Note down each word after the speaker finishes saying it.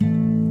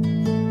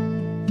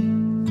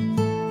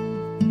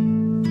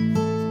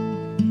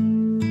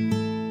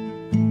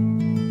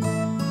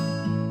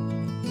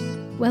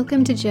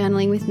Welcome to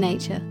Journaling with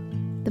Nature,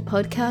 the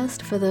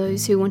podcast for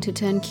those who want to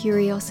turn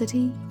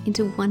curiosity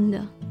into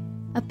wonder,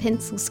 a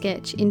pencil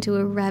sketch into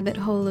a rabbit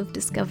hole of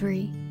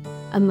discovery,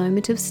 a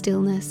moment of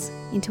stillness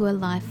into a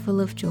life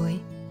full of joy.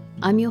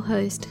 I'm your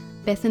host,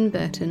 Bethan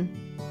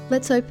Burton.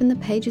 Let's open the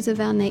pages of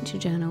our nature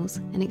journals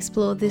and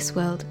explore this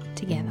world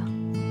together.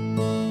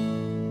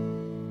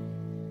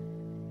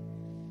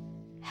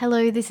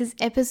 Hello, this is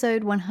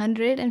episode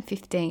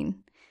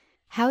 115.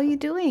 How are you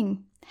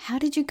doing? How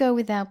did you go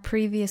with our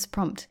previous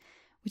prompt,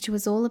 which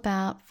was all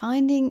about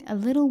finding a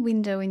little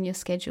window in your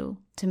schedule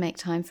to make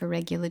time for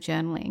regular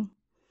journaling?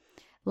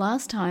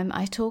 Last time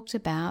I talked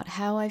about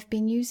how I've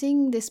been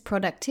using this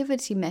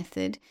productivity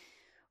method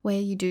where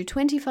you do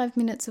 25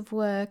 minutes of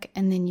work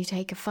and then you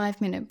take a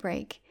 5-minute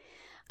break.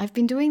 I've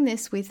been doing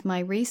this with my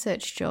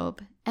research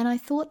job, and I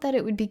thought that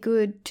it would be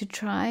good to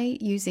try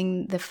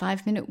using the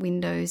 5-minute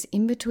windows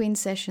in between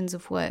sessions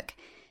of work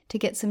to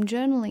get some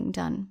journaling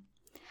done.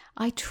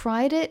 I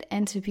tried it,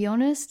 and to be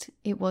honest,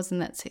 it wasn't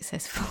that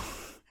successful.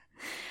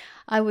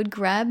 I would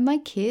grab my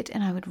kit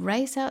and I would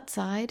race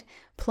outside,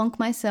 plonk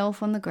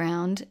myself on the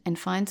ground and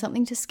find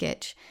something to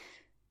sketch,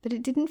 but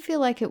it didn't feel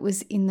like it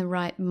was in the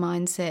right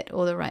mindset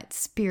or the right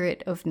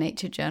spirit of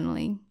nature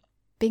journaling.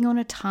 Being on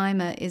a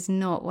timer is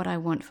not what I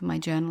want for my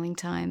journaling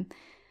time.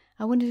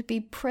 I wanted to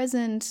be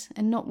present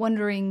and not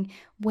wondering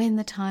when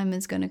the timer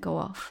is going to go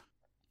off.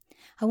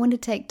 I want to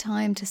take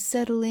time to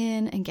settle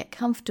in and get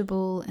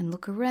comfortable and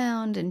look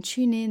around and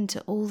tune in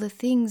to all the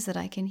things that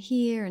I can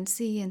hear and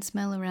see and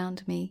smell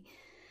around me.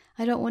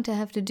 I don't want to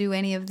have to do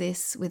any of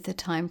this with the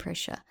time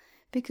pressure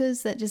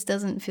because that just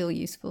doesn't feel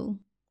useful.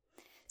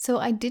 So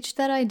I ditched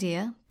that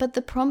idea, but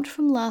the prompt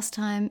from last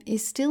time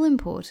is still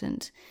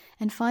important,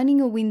 and finding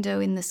a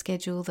window in the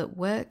schedule that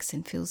works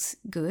and feels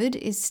good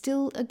is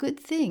still a good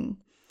thing.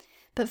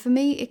 But for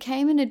me, it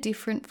came in a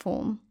different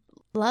form.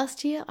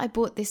 Last year, I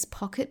bought this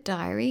pocket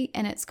diary,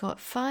 and it's got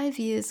 5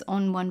 years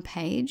on one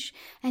page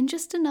and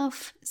just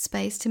enough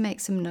space to make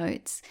some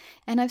notes.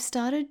 And I've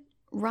started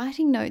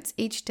writing notes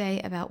each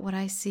day about what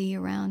I see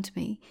around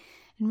me.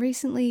 And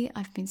recently,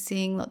 I've been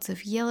seeing lots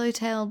of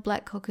yellow-tailed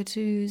black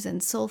cockatoos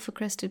and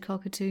sulfur-crested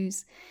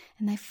cockatoos,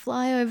 and they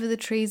fly over the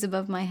trees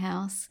above my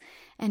house.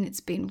 And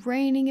it's been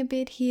raining a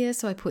bit here,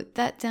 so I put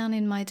that down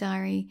in my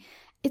diary.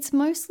 It's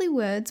mostly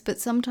words,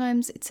 but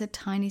sometimes it's a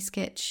tiny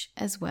sketch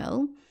as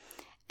well.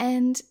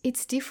 And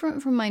it's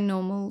different from my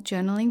normal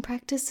journaling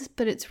practice,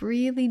 but it's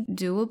really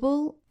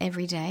doable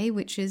every day,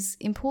 which is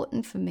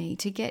important for me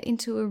to get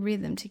into a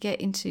rhythm, to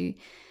get into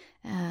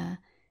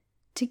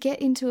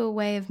a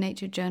way of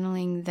nature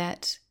journaling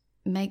that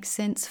makes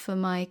sense for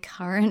my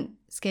current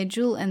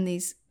schedule and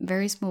these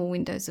very small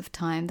windows of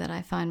time that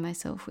I find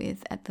myself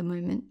with at the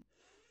moment.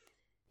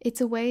 It's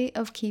a way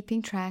of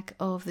keeping track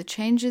of the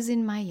changes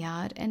in my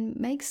yard and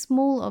make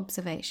small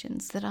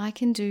observations that I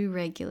can do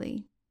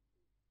regularly.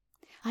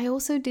 I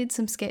also did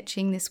some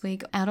sketching this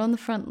week out on the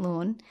front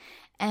lawn,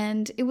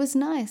 and it was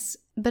nice,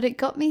 but it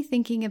got me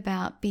thinking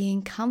about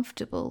being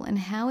comfortable and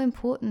how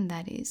important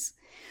that is.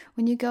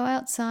 When you go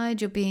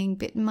outside, you're being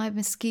bitten by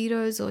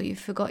mosquitoes, or you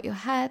forgot your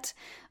hat,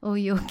 or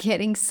you're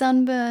getting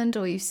sunburned,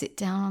 or you sit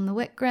down on the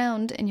wet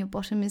ground and your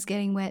bottom is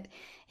getting wet.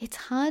 It's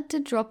hard to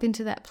drop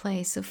into that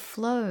place of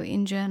flow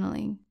in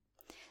journaling.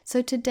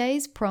 So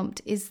today's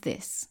prompt is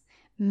this: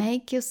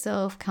 make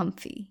yourself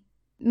comfy.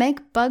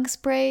 Make bug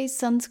spray,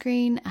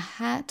 sunscreen, a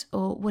hat,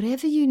 or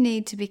whatever you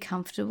need to be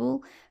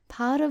comfortable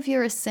part of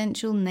your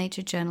essential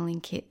nature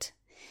journaling kit.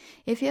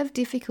 If you have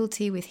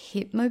difficulty with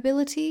hip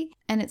mobility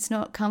and it's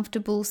not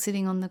comfortable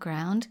sitting on the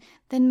ground,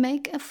 then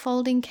make a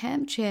folding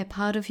camp chair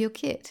part of your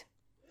kit.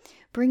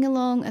 Bring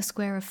along a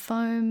square of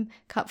foam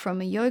cut from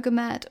a yoga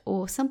mat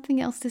or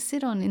something else to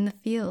sit on in the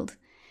field.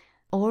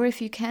 Or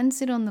if you can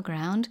sit on the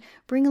ground,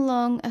 bring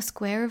along a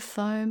square of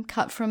foam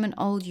cut from an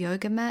old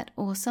yoga mat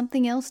or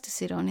something else to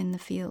sit on in the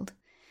field.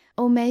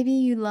 Or maybe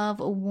you love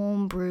a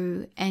warm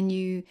brew and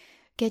you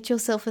get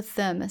yourself a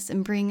thermos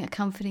and bring a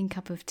comforting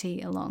cup of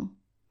tea along.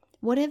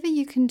 Whatever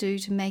you can do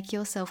to make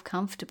yourself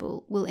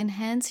comfortable will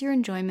enhance your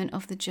enjoyment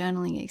of the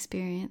journaling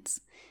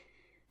experience.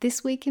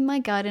 This week in my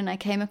garden, I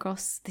came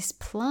across this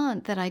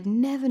plant that I'd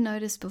never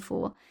noticed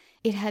before.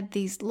 It had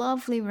these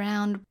lovely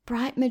round,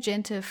 bright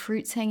magenta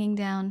fruits hanging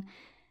down.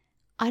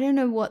 I don't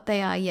know what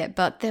they are yet,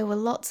 but there were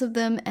lots of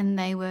them and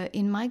they were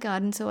in my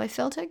garden, so I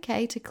felt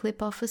okay to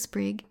clip off a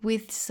sprig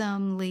with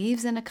some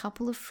leaves and a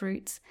couple of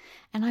fruits.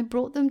 And I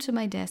brought them to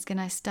my desk and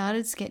I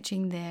started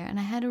sketching there, and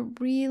I had a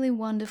really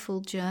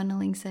wonderful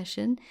journaling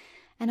session.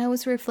 And I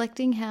was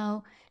reflecting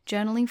how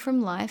journaling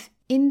from life,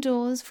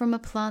 indoors from a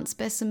plant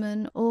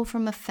specimen or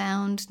from a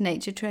found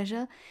nature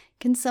treasure,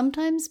 can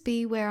sometimes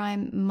be where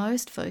I'm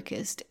most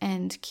focused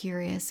and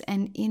curious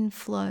and in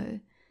flow.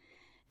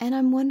 And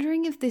I'm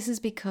wondering if this is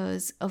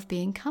because of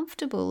being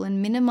comfortable and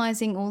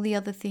minimizing all the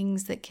other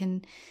things that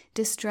can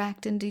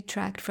distract and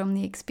detract from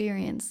the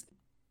experience.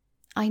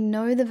 I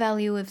know the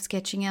value of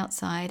sketching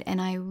outside, and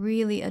I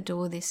really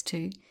adore this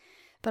too.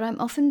 But I'm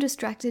often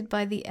distracted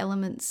by the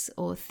elements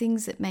or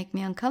things that make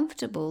me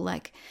uncomfortable,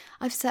 like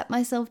I've sat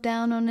myself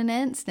down on an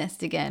ant's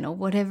nest again or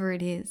whatever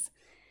it is.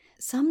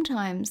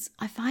 sometimes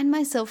I find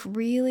myself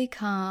really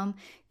calm,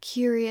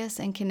 curious,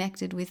 and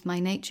connected with my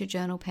nature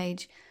journal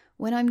page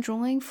when I'm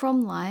drawing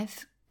from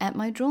life at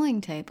my drawing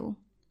table.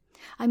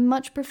 I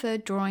much prefer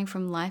drawing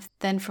from life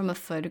than from a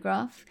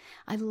photograph.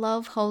 I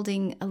love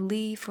holding a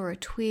leaf or a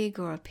twig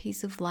or a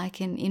piece of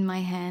lichen in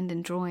my hand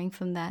and drawing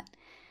from that.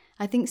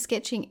 I think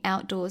sketching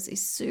outdoors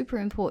is super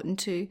important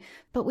too,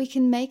 but we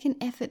can make an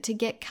effort to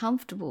get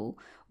comfortable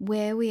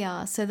where we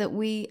are so that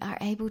we are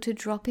able to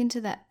drop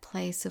into that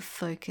place of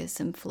focus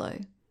and flow.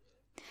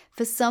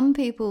 For some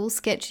people,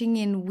 sketching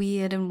in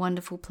weird and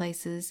wonderful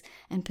places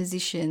and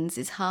positions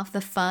is half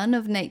the fun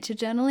of nature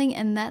journaling,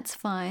 and that's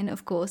fine,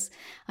 of course.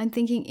 I'm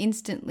thinking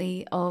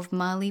instantly of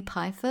Marley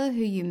Pfeiffer,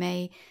 who you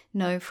may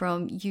know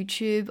from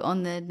YouTube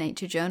on the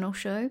Nature Journal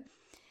show.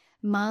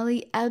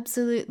 Marley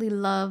absolutely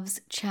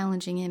loves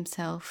challenging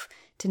himself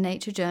to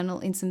nature journal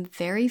in some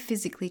very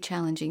physically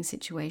challenging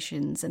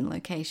situations and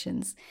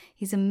locations.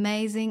 He's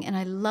amazing, and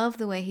I love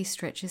the way he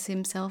stretches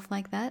himself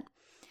like that.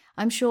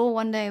 I'm sure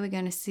one day we're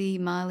going to see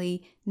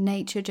Marley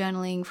nature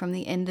journaling from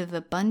the end of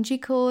a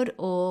bungee cord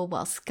or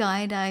while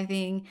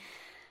skydiving.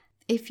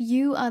 If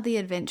you are the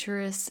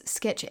adventurous,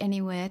 sketch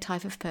anywhere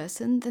type of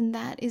person, then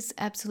that is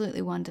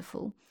absolutely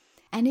wonderful.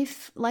 And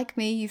if, like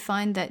me, you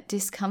find that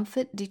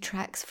discomfort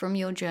detracts from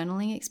your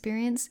journaling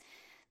experience,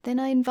 then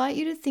I invite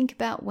you to think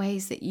about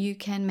ways that you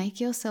can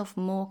make yourself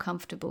more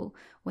comfortable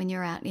when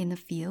you're out in the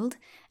field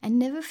and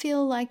never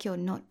feel like you're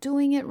not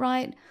doing it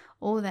right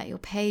or that your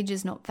page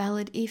is not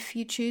valid if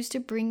you choose to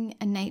bring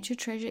a nature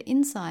treasure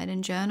inside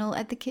and journal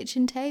at the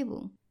kitchen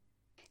table.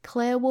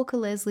 Claire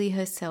Walker-Leslie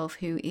herself,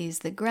 who is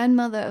the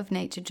grandmother of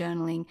nature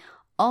journaling,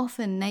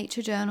 often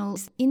nature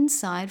journals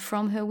inside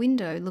from her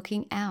window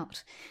looking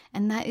out,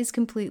 and that is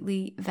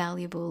completely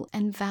valuable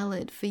and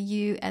valid for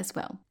you as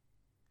well.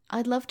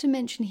 I'd love to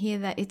mention here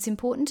that it's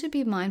important to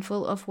be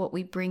mindful of what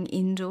we bring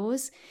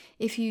indoors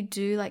if you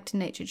do like to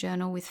nature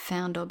journal with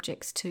found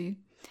objects too.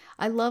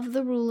 I love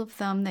the rule of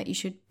thumb that you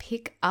should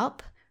pick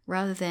up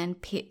rather than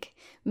pick,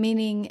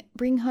 meaning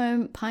bring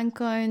home pine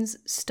cones,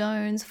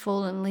 stones,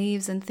 fallen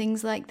leaves, and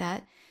things like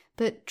that,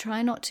 but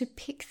try not to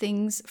pick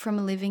things from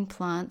a living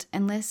plant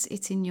unless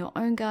it's in your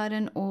own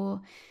garden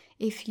or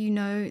if you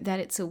know that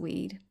it's a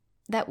weed.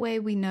 That way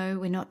we know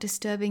we're not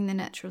disturbing the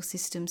natural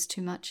systems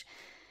too much.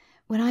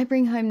 When I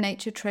bring home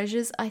nature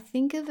treasures, I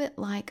think of it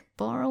like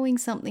borrowing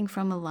something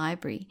from a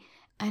library,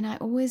 and I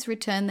always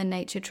return the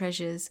nature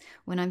treasures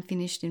when I'm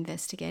finished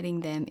investigating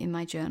them in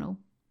my journal.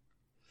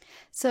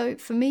 So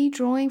for me,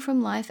 drawing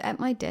from life at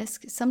my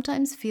desk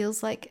sometimes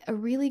feels like a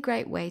really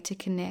great way to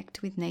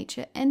connect with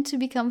nature and to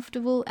be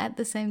comfortable at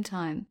the same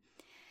time.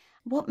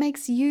 What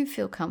makes you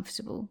feel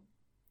comfortable?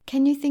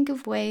 Can you think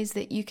of ways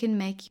that you can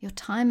make your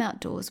time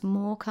outdoors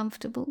more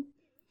comfortable?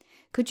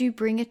 Could you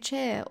bring a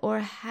chair or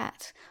a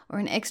hat or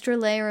an extra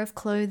layer of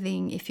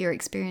clothing if you're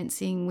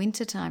experiencing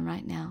wintertime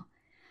right now?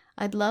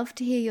 I'd love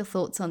to hear your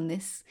thoughts on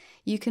this.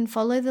 You can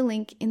follow the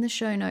link in the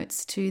show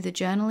notes to the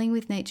Journaling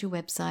with Nature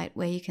website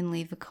where you can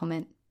leave a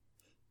comment.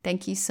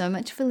 Thank you so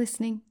much for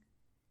listening.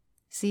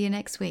 See you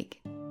next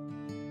week.